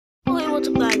What's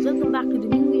up guys, welcome back to the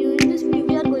new video. In this video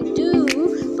we are going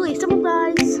to play some of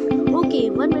guys.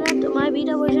 Okay, 1 minute, my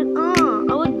beta version,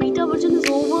 our beta version is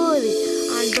over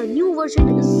and the new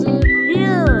version is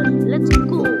here. Let's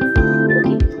go.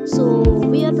 Okay, so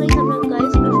we are playing some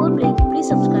guys. Before playing, please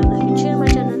subscribe, like and share my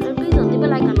channel and please on the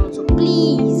bell icon also,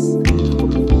 please.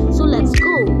 Okay, so let's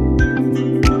go.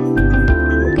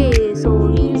 Okay, so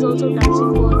he is also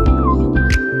dancing for you.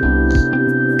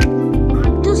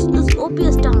 And this is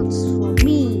OPS dance for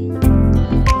me.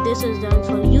 This is dance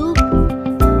for you.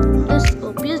 This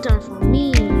OPS dance for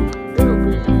me. This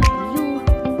OPS dance for you.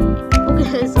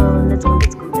 Okay, so let's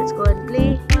go and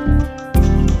play.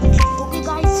 Okay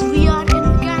guys, we are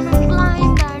in Cannon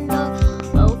Climb and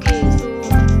okay, so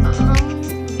हम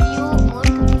video on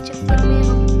करने के चक्कर में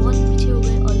हम बहुत पीछे हो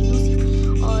गए और लूसी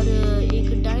और एक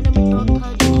डायनामिक टॉप था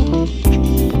जो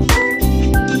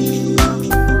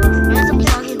मैं सबसे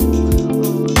आगे हूँ.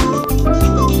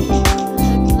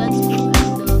 Let's go and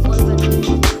qualify.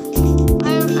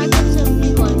 I can simply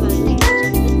qualify with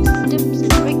tips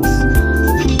and tricks.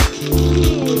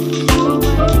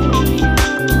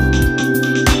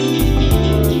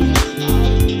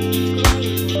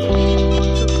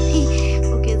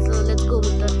 Okay, so let's go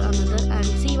with another and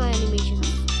see my animation.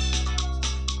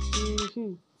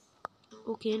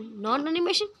 Okay,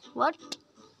 non-animation? What?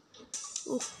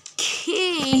 Okay.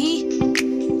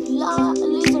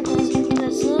 Laser dresser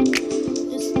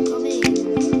is coming.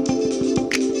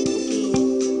 Okay,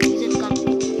 laser cut.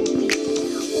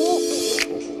 Oh.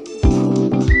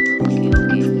 Okay.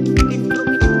 Intro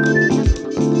ki chakka.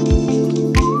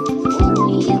 Oh,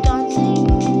 he is dancing.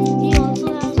 He also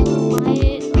has my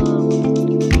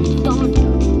taunt.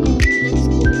 Let's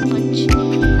go with punch.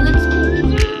 Let's go.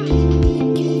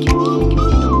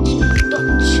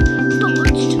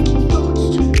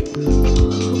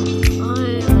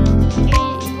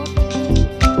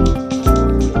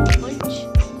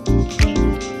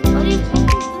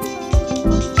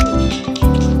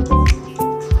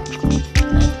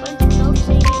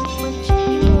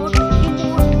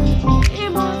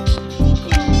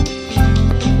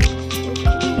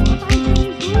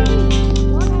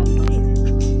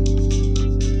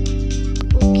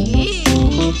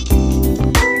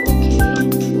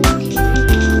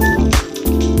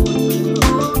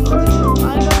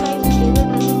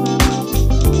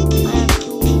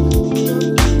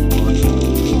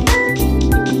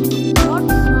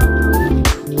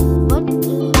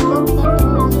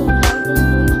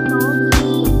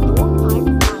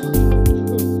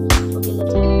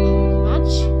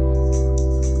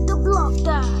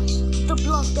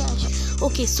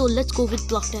 Okay, so let's go with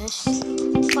block dash.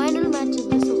 Final match is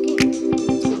this, okay?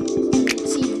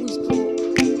 Let's see who's pro.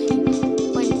 Okay,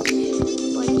 punch is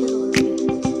already.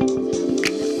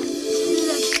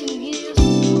 Let's see this.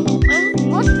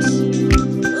 What?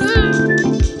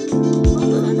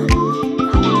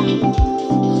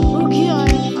 Okay, I'm scared.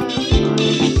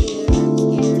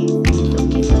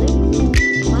 Okay, correct.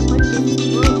 My punch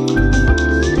didn't work.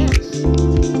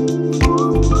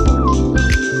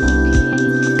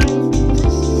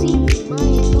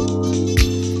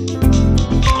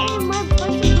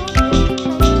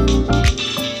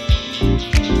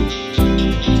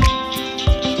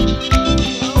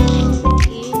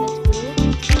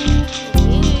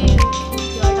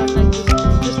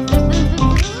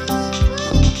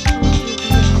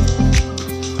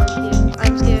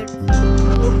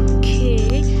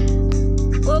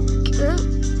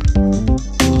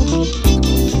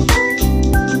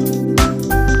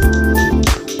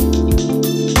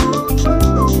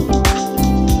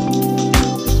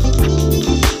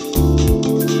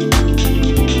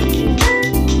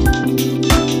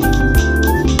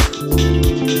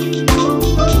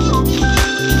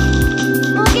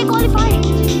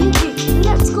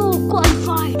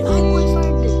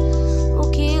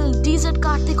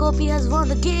 Copy has won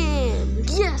the game.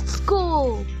 Yes,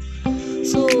 go.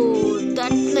 So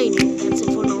that's it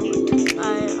for now.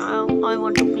 I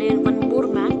want to play one more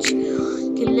match.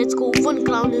 Okay, let's go. One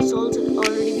crown is also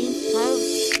already been have.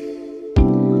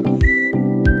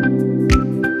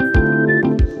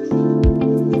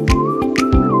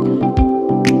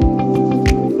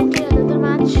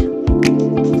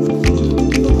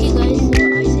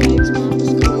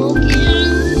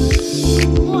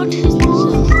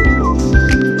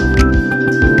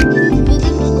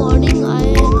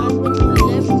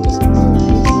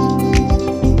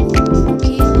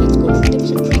 Tips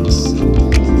and tricks.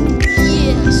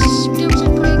 Yes, tips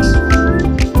and tricks.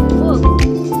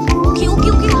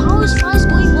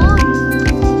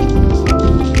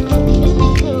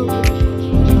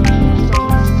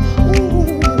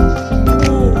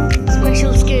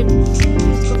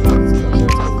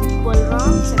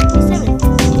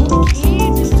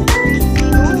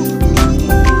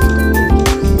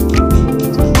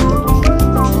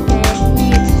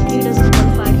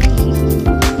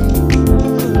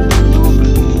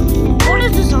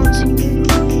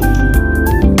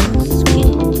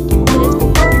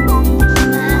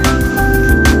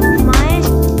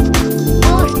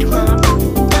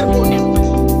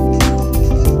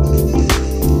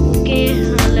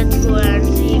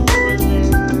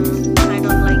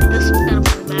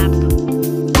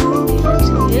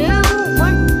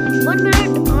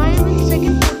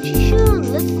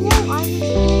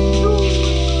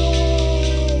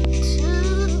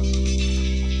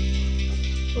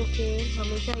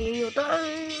 हमेशा यही होता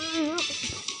है।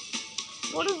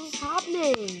 What is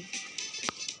happening?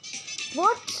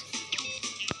 What?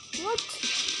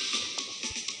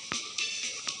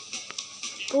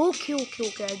 Okay.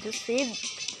 I just saved.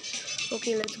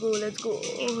 Okay, let's go.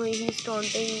 Oh, he's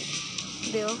taunting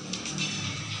there.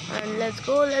 And let's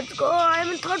go. I'm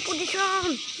in third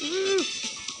position.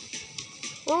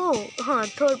 Oh,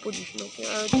 third position. Okay,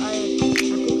 I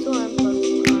think so. I'm third.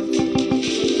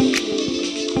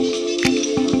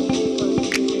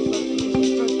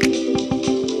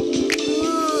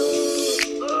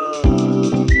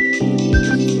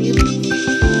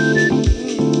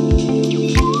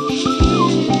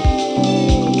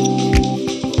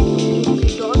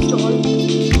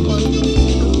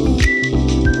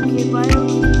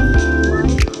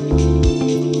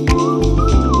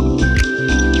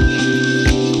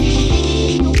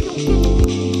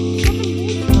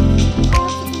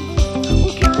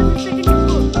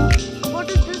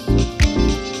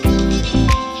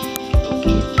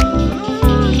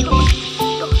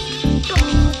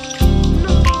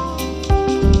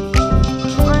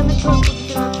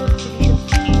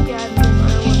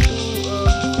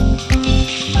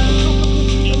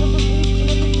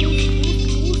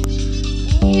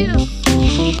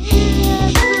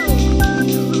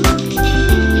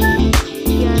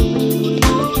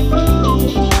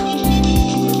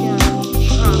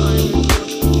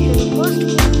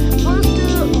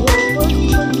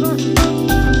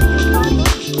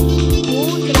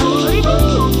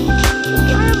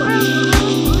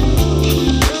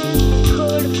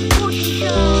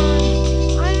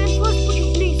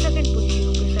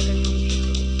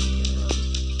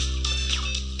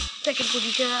 Second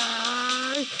position.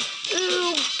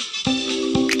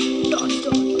 Dodge.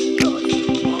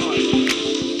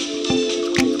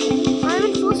 I'm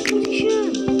in first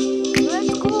position.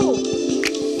 Let's go.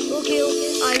 Okay.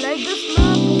 I like this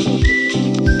map.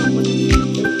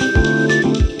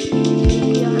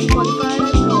 Okay, I'm qualified.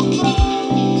 Let's go.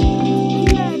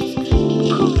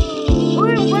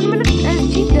 Wait, 1 minute.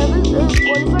 SG Devil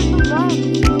qualified for that.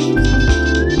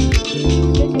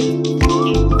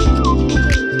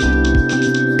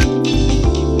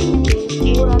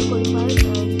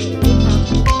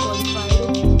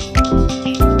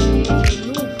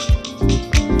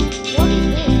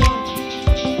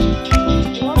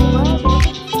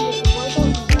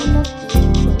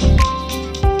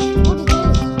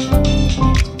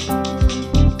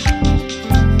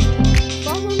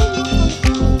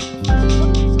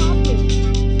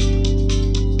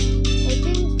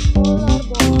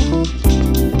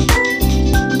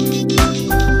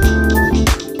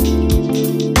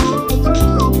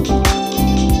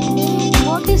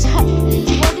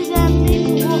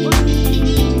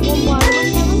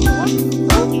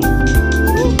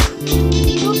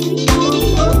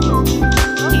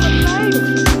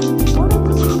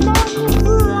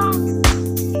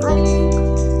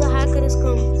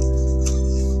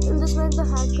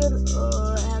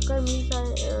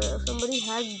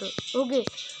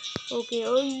 Okay.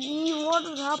 What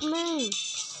is happening?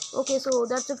 Okay, so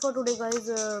that's it for today, guys.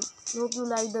 Hope you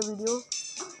liked the video.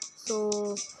 So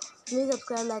please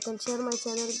subscribe, like, and share my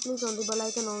channel. Please on the bell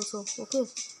icon also. Okay.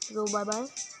 So bye.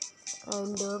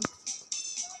 And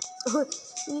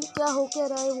क्या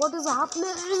रहा है? What is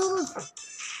happening?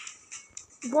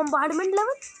 Bombardment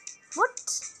level? What?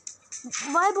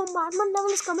 Why bombardment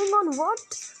level is coming on? What?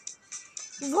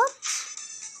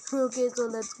 Okay, so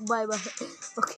let's bye. Okay.